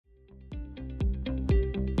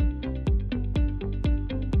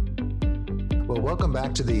Well, welcome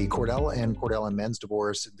back to the Cordell and Cordell and Men's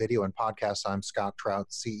Divorce video and podcast. I'm Scott Trout,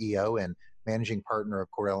 CEO and managing partner of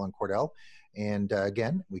Cordell and Cordell. And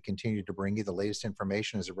again, we continue to bring you the latest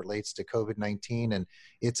information as it relates to COVID-19 and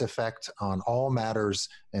its effect on all matters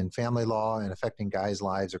in family law and affecting guys'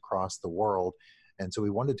 lives across the world. And so we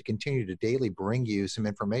wanted to continue to daily bring you some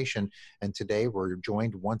information. And today we're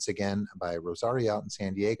joined once again by Rosario out in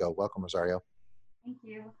San Diego. Welcome, Rosario. Thank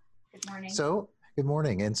you. Good morning. Good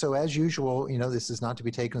morning. And so as usual, this is not to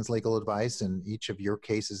be taken as legal advice, and each of your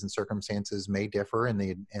cases and circumstances may differ, and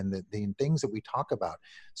the things that we talk about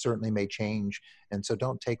certainly may change. And so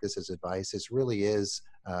don't take this as advice. It really is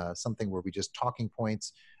something where we just talking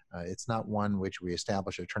points. It's not one which we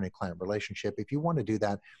establish an attorney-client relationship. If you want to do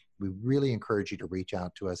that, we really encourage you to reach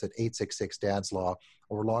out to us at 866-DADS-LAW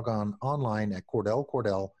or log on online at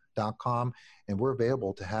CordellCordell.com, and we're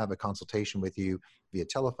available to have a consultation with you via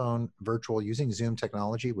telephone, virtual, using Zoom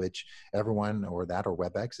technology, which everyone or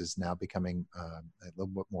WebEx is now becoming a little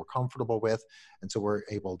bit more comfortable with. And so we're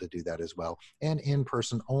able to do that as well. And in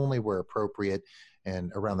person only where appropriate, and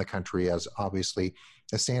around the country, as obviously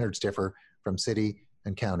the standards differ from city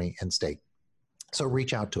and county and state. So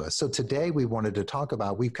reach out to us. So today we wanted to talk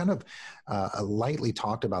about, we've kind of lightly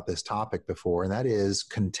talked about this topic before, and that is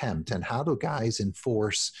contempt, and how do guys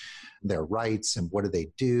enforce their rights, and what do they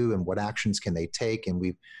do, and what actions can they take? And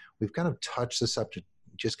we've kind of touched the subject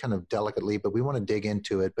just kind of delicately, but we want to dig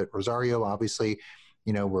into it. But Rosario, obviously,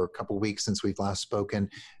 we're a couple of weeks since we've last spoken,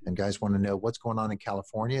 and guys want to know what's going on in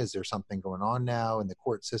California. Is there something going on now in the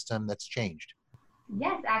court system that's changed?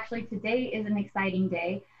 Yes, actually today is an exciting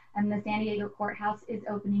day. And the San Diego courthouse is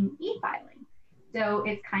opening e-filing. So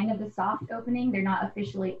it's kind of a soft opening. They're not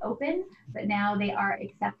officially open, but now they are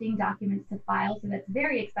accepting documents to file. So that's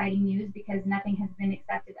very exciting news, because nothing has been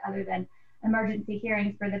accepted other than emergency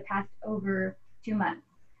hearings for the past over 2 months.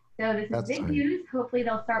 So this is big news. Hopefully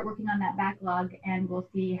they'll start working on that backlog, and we'll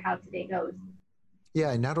see how today goes.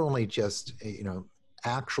 Yeah, and not only just,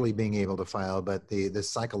 actually being able to file, but the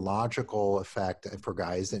psychological effect for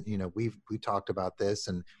guys that, we talked about this,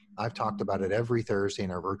 and I've talked about it every Thursday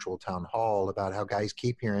in our virtual town hall about how guys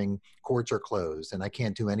keep hearing courts are closed and I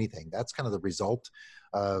can't do anything. That's kind of the result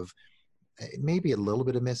of maybe a little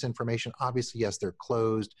bit of misinformation. Obviously, yes, they're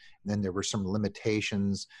closed, and then there were some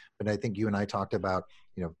limitations, but I think you and I talked about,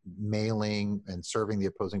 mailing and serving the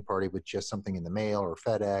opposing party with just something in the mail or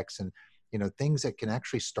FedEx, and things that can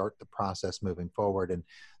actually start the process moving forward. And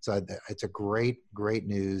so it's a great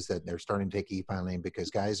news that they're starting to take e-filing,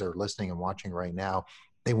 because guys are listening and watching right now.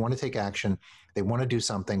 They want to take action. They want to do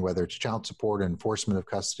something, whether it's child support or enforcement of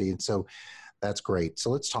custody. And so that's great.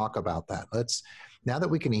 So let's talk about that. Now that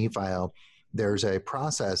we can e-file, there's a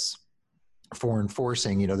process for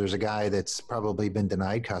enforcing. There's a guy that's probably been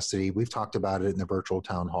denied custody. We've talked about it in the virtual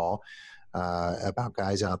town hall about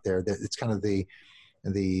guys out there that it's kind of the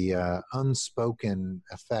unspoken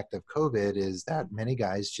effect of COVID is that many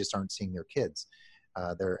guys just aren't seeing their kids.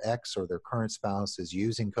 Their ex or their current spouse is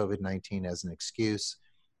using COVID-19 as an excuse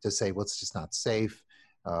to say, well, it's just not safe,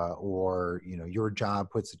 or, your job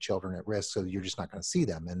puts the children at risk, so you're just not going to see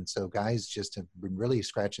them. And so guys just have been really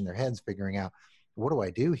scratching their heads figuring out, what do I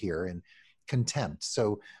do here? And contempt.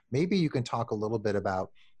 So maybe you can talk a little bit about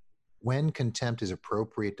when contempt is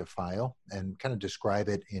appropriate to file, and kind of describe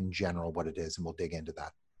it in general, what it is, and we'll dig into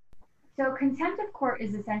that. So contempt of court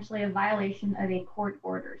is essentially a violation of a court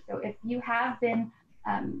order. So if you have been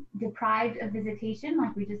deprived of visitation,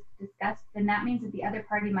 like we just discussed, then that means that the other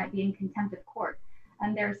party might be in contempt of court.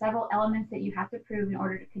 And there are several elements that you have to prove in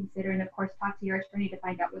order to consider, and of course talk to your attorney to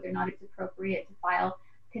find out whether or not it's appropriate to file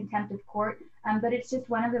contempt of court. But it's just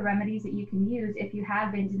one of the remedies that you can use if you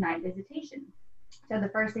have been denied visitation. So the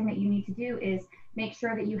first thing that you need to do is make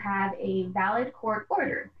sure that you have a valid court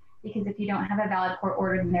order, because if you don't have a valid court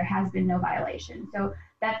order, then there has been no violation. So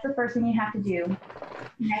that's the first thing you have to do.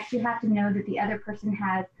 Next, you have to know that the other person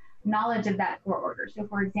has knowledge of that court order. So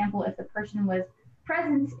for example, if the person was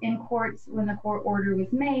present in courts when the court order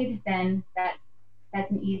was made, then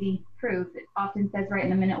that's an easy proof. It often says right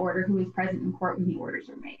in the minute order who was present in court when the orders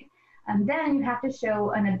were made. And then you have to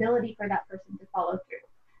show an ability for that person to follow through.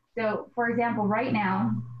 So, for example, right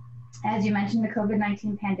now, as you mentioned, the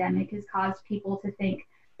COVID-19 pandemic has caused people to think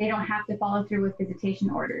they don't have to follow through with visitation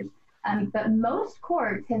orders. But most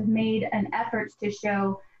courts have made an effort to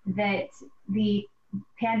show that the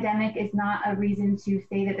pandemic is not a reason to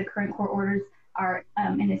say that the current court orders are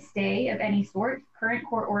in a stay of any sort. Current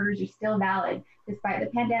court orders are still valid despite the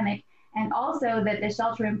pandemic, and also that the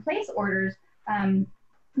shelter-in-place orders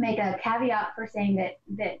make a caveat for saying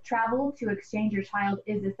that travel to exchange your child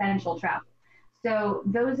is essential travel. So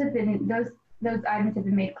those those items have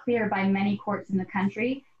been made clear by many courts in the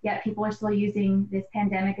country, yet people are still using this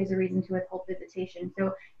pandemic as a reason to withhold visitation.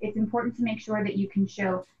 So it's important to make sure that you can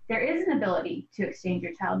show there is an ability to exchange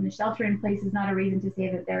your child, and the shelter in place is not a reason to say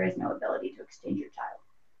that there is no ability to exchange your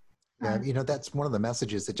child. Yeah, that's one of the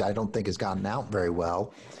messages that I don't think has gotten out very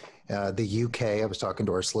well. The UK, I was talking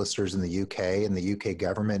to our solicitors in the UK, and the UK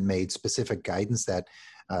government made specific guidance that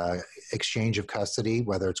exchange of custody,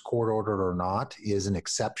 whether it's court ordered or not, is an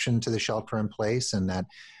exception to the shelter in place, and that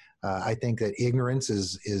I think that ignorance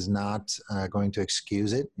is not going to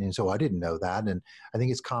excuse it. And so I didn't know that, and I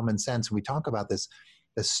think it's common sense. We talk about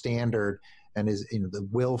the standard and is the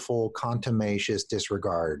willful, contumacious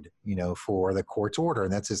disregard, for the court's order,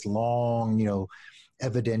 and that's this long,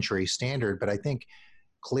 evidentiary standard. But I think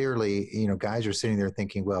clearly, guys are sitting there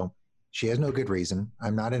thinking, well, she has no good reason.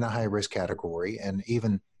 I'm not in a high risk category. And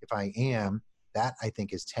even if I am, that I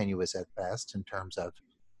think is tenuous at best in terms of,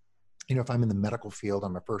 if I'm in the medical field,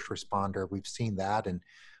 I'm a first responder. We've seen that in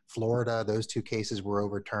Florida. Those 2 cases were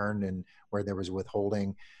overturned and where there was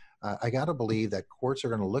withholding. I got to believe that courts are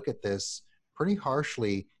going to look at this pretty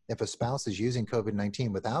harshly if a spouse is using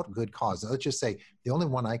COVID-19 without good cause. Let's just say the only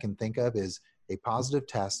one I can think of is a positive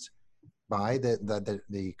test by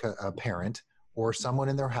the parent or someone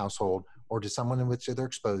in their household or to someone in which they're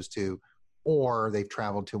exposed to, or they've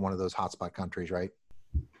traveled to one of those hotspot countries, right?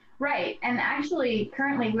 Right. And actually,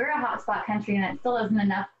 currently, we're a hotspot country, and that still isn't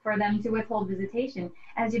enough for them to withhold visitation.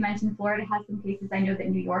 As you mentioned, Florida has some cases. I know that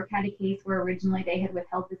New York had a case where originally they had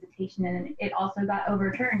withheld visitation, and it also got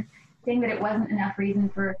overturned, saying that it wasn't enough reason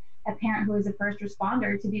for a parent who was a first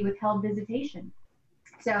responder to be withheld visitation.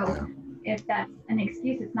 So if that's an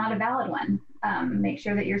excuse, it's not a valid one. Make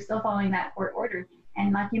sure that you're still following that court order.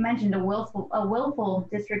 And like you mentioned, a willful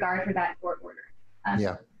disregard for that court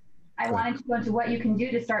order. I wanted to go into what you can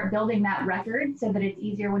do to start building that record so that it's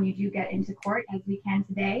easier when you do get into court, as we can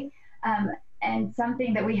today. And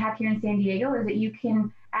something that we have here in San Diego is that you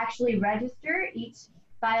can actually register each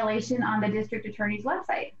violation on the district attorney's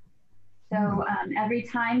website. So every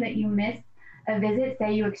time that you miss a visit,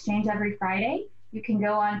 say you exchange every Friday, you can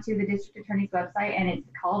go onto the district attorney's website, and it's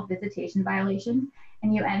called visitation violations,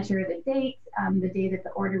 and you enter the date, the day that the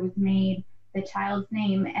order was made, the child's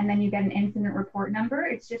name, and then you get an incident report number.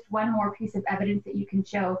 It's just one more piece of evidence that you can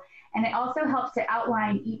show. And it also helps to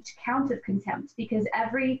outline each count of contempt, because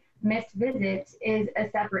every missed visit is a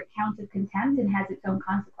separate count of contempt and has its own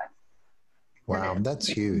consequence. Wow, that's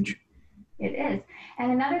huge. It is.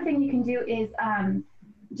 And another thing you can do is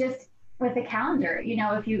just with a calendar,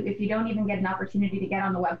 if you don't even get an opportunity to get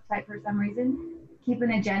on the website for some reason, keep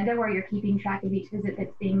an agenda where you're keeping track of each visit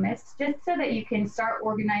that's being missed, just so that you can start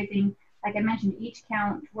organizing, like I mentioned, each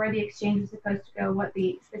count, where the exchange was supposed to go, what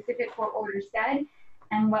the specific court order said,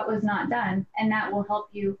 and what was not done. And that will help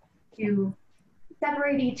you to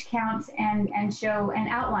separate each count and show and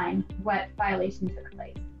outline what violation took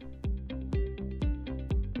place.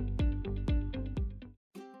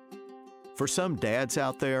 For some dads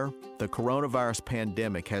out there, the coronavirus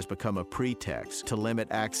pandemic has become a pretext to limit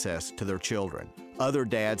access to their children. Other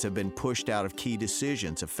dads have been pushed out of key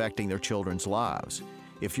decisions affecting their children's lives.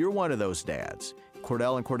 If you're one of those dads,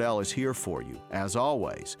 Cordell & Cordell is here for you, as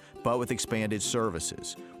always, but with expanded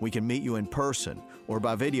services. We can meet you in person or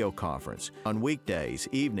by video conference on weekdays,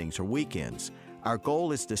 evenings, or weekends. Our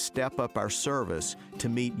goal is to step up our service to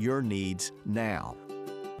meet your needs now.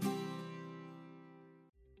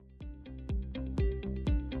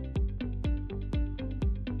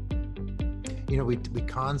 We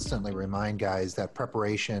constantly remind guys that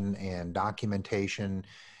preparation and documentation,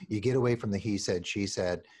 you get away from the he said, she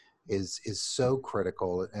said, is so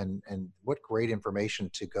critical. And what great information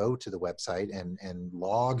to go to the website and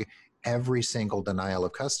log every single denial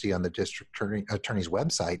of custody on the district attorney's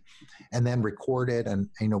website, and then record it. And,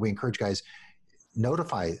 we encourage guys,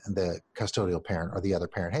 notify the custodial parent or the other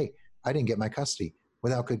parent, hey, I didn't get my custody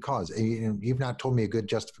without good cause. You've not told me a good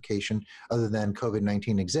justification other than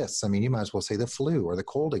COVID-19 exists. You might as well say the flu or the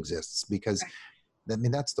cold exists, because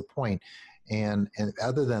that's the point. And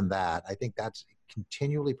other than that, I think that's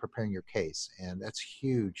continually preparing your case. And that's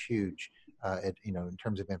huge, in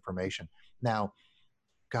terms of information. Now,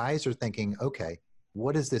 guys are thinking, okay,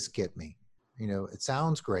 what does this get me? It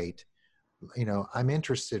sounds great. I'm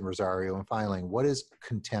interested in Rosario and filing. What does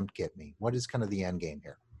contempt get me? What is kind of the end game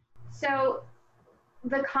here? So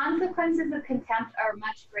the consequences of contempt are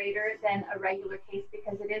much greater than a regular case,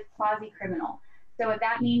 because it is quasi-criminal. So what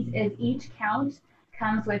that means is each count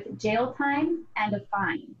comes with jail time and a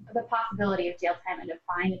fine. The possibility of jail time and a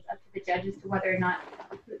fine, it's up to the judge as to whether or not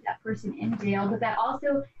to put that person in jail, but that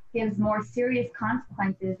also gives more serious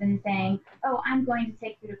consequences than saying, oh, I'm going to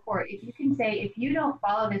take you to court. If you can say, if you don't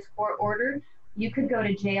follow this court order, you could go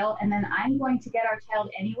to jail, and then I'm going to get our child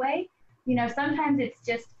anyway. Sometimes it's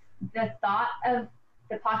just the thought of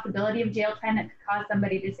the possibility of jail time that could cause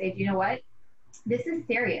somebody to say, do you know what? This is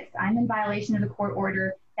serious. I'm in violation of a court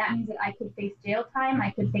order. That means that I could face jail time.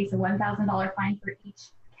 I could face a $1,000 fine for each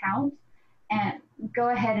count, and go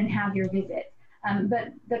ahead and have your visit.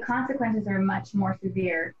 But the consequences are much more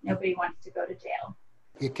severe. Nobody wants to go to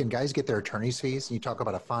jail. Can guys get their attorney's fees? You talk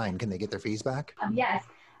about a fine. Can they get their fees back? Yes,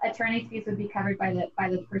 attorney's fees would be covered by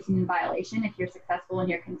the person in violation if you're successful in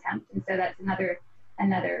your contempt, and so that's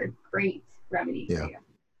another great remedy for you.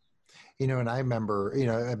 And I remember,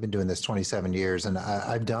 I've been doing this 27 years, and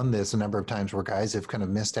I've done this a number of times where guys have kind of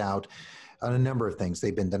missed out on a number of things.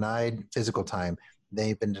 They've been denied physical time.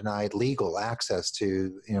 They've been denied legal access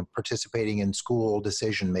to, participating in school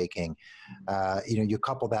decision-making. You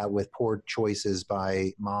couple that with poor choices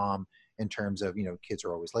by mom in terms of, kids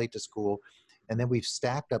are always late to school. And then we've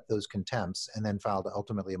stacked up those contempts and then filed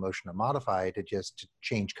ultimately a motion to modify to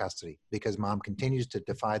change custody because mom continues to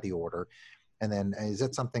defy the order. And then is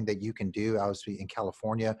that something that you can do, obviously, in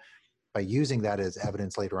California by using that as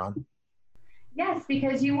evidence later on? Yes,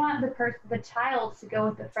 because you want the child to go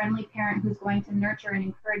with the friendly parent who's going to nurture and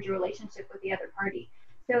encourage a relationship with the other party.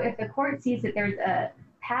 So if the court sees that there's a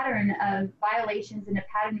pattern of violations and a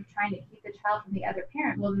pattern of trying to keep the child from the other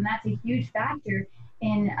parent, well, then that's a huge factor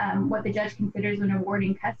in what the judge considers when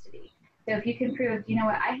awarding custody. So if you can prove,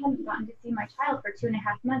 I haven't gotten to see my child for 2.5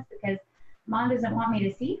 months because mom doesn't want me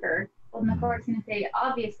to see her, well, then the court's going to say,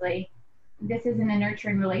 obviously, this isn't a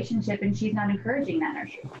nurturing relationship, and she's not encouraging that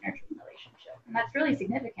nurturing relationship. And that's really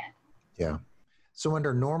significant. Yeah. So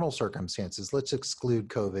under normal circumstances, let's exclude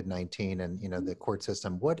COVID-19 and, the court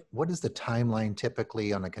system. What is the timeline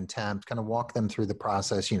typically on a contempt? Kind of walk them through the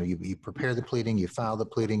process. You prepare the pleading, you file the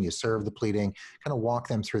pleading, you serve the pleading, kind of walk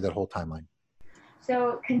them through that whole timeline.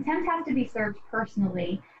 So contempt has to be served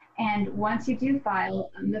personally. And once you do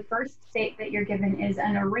file, the first state that you're given is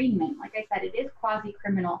an arraignment. Like I said, it is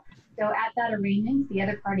quasi-criminal. So at that arraignment, the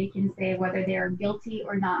other party can say whether they are guilty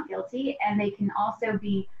or not guilty, and they can also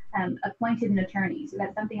be appointed an attorney. So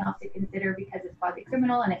that's something else to consider because it's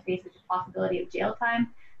quasi-criminal and it faces the possibility of jail time.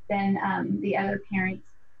 Then the other parents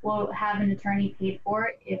will have an attorney paid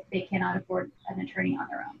for if they cannot afford an attorney on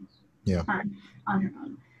their own. Yeah. On their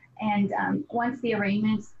own. And once the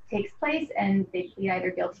arraignment takes place and they plead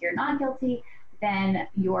either guilty or not guilty, then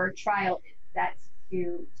your trial is set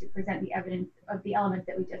to present the evidence of the elements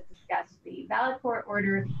that we just discussed: the valid court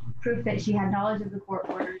order, proof that she had knowledge of the court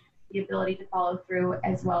order, the ability to follow through,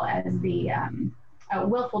 as well as the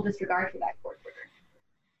willful disregard for that court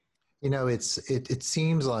order. It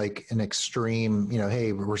seems like an extreme,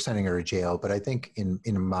 hey, we're sending her to jail. But I think in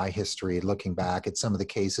my history, looking back at some of the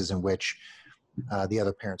cases in which the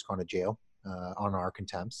other parent's gone to jail on our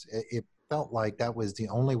contempts, it felt like that was the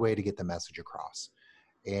only way to get the message across.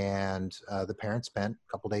 And the parents spent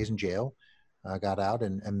a couple days in jail, got out,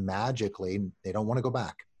 and magically they don't want to go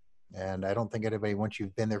back. And I don't think anybody, once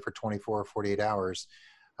you've been there for 24 or 48 hours,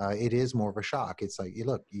 it is more of a shock. It's like,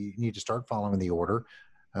 look, you need to start following the order.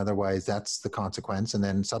 Otherwise, that's the consequence. And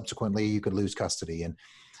then subsequently, you could lose custody. And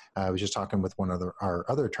I was just talking with one of our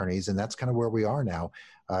other attorneys, and that's kind of where we are now.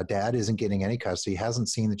 Dad isn't getting any custody, hasn't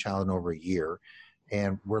seen the child in over a year,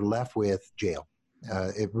 and we're left with jail.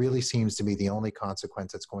 It really seems to be the only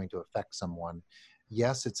consequence that's going to affect someone.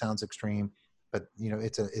 Yes, it sounds extreme, but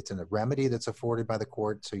it's a remedy that's afforded by the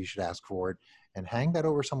court, so you should ask for it and hang that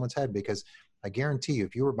over someone's head, because I guarantee you,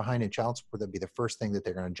 if you were behind in child support, that'd be the first thing that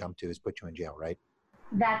they're going to jump to is put you in jail, right?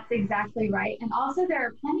 That's exactly right. And also there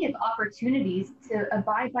are plenty of opportunities to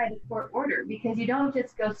abide by the court order, because you don't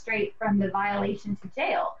just go straight from the violation to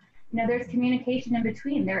jail. There's communication in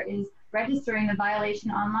between. There is registering the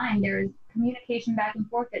violation online. There is communication back and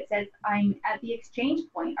forth that says, I'm at the exchange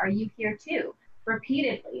point. Are you here too?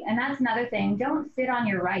 Repeatedly. And that's another thing. Don't sit on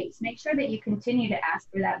your rights. Make sure that you continue to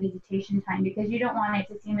ask for that visitation time, because you don't want it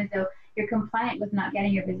to seem as though you're compliant with not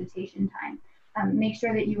getting your visitation time. Make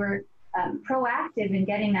sure that you are proactive in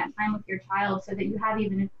getting that time with your child, so that you have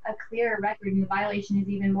even a clearer record and the violation is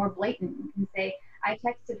even more blatant. You can say, I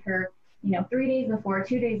texted her 3 days before,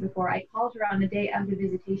 2 days before, I called her on the day of the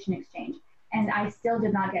visitation exchange, and I still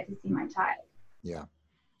did not get to see my child. Yeah,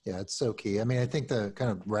 it's so key. I mean, I think the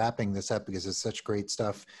kind of wrapping this up, because it's such great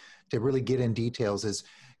stuff to really get in details, is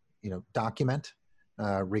document,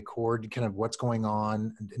 record kind of what's going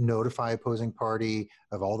on, notify opposing party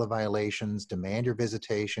of all the violations, demand your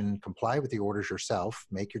visitation, comply with the orders yourself,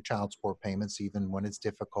 make your child support payments even when it's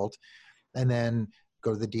difficult, and then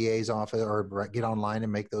go to the DA's office or get online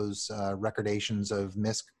and make those recordations of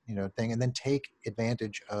thing, and then take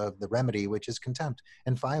advantage of the remedy, which is contempt,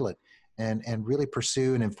 and file it, and really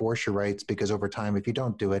pursue and enforce your rights, because over time, if you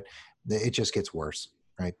don't do it, it just gets worse,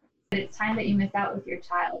 right? It's time that you miss out with your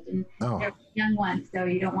child, and they're young ones, so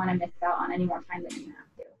you don't want to miss out on any more time than you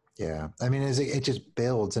have to. Yeah. I mean, as it just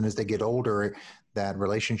builds, and as they get older, that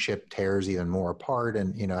relationship tears even more apart.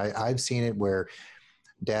 And, I've seen it where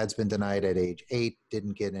dad's been denied at age 8,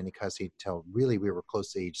 didn't get any custody till really we were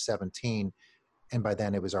close to age 17. And by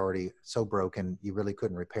then it was already so broken, you really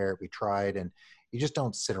couldn't repair it. We tried, and you just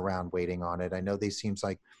don't sit around waiting on it. I know these seems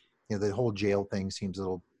like, the whole jail thing seems a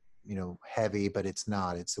little, heavy, but it's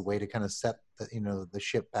not. It's a way to kind of set the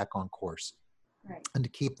ship back on course. Right. And to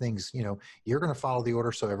keep things, you're going to follow the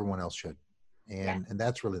order, so everyone else should. And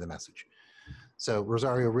that's really the message. So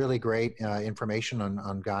Rosario, really great information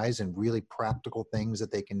on guys, and really practical things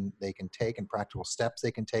that they can take, and practical steps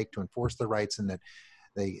they can take to enforce their rights, and that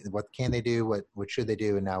what can they do, what should they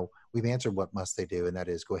do, and now we've answered what must they do, and that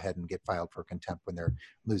is go ahead and get filed for contempt when they're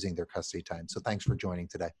losing their custody time. So thanks for joining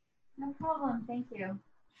today. No problem. Thank you.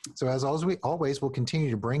 So as always, we'll continue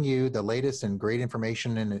to bring you the latest and great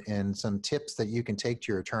information and some tips that you can take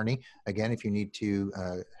to your attorney. Again, if you need to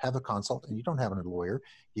have a consult and you don't have a lawyer,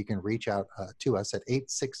 you can reach out to us at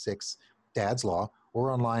 866-DADS-LAW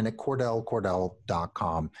or online at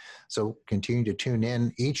CordellCordell.com. So continue to tune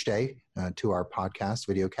in each day to our podcast,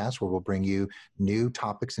 videocast, where we'll bring you new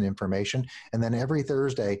topics and information. And then every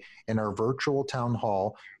Thursday in our virtual town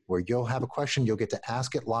hall, where you'll have a question, you'll get to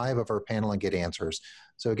ask it live of our panel and get answers.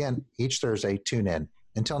 So again, each Thursday, tune in.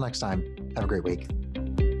 Until next time, have a great week.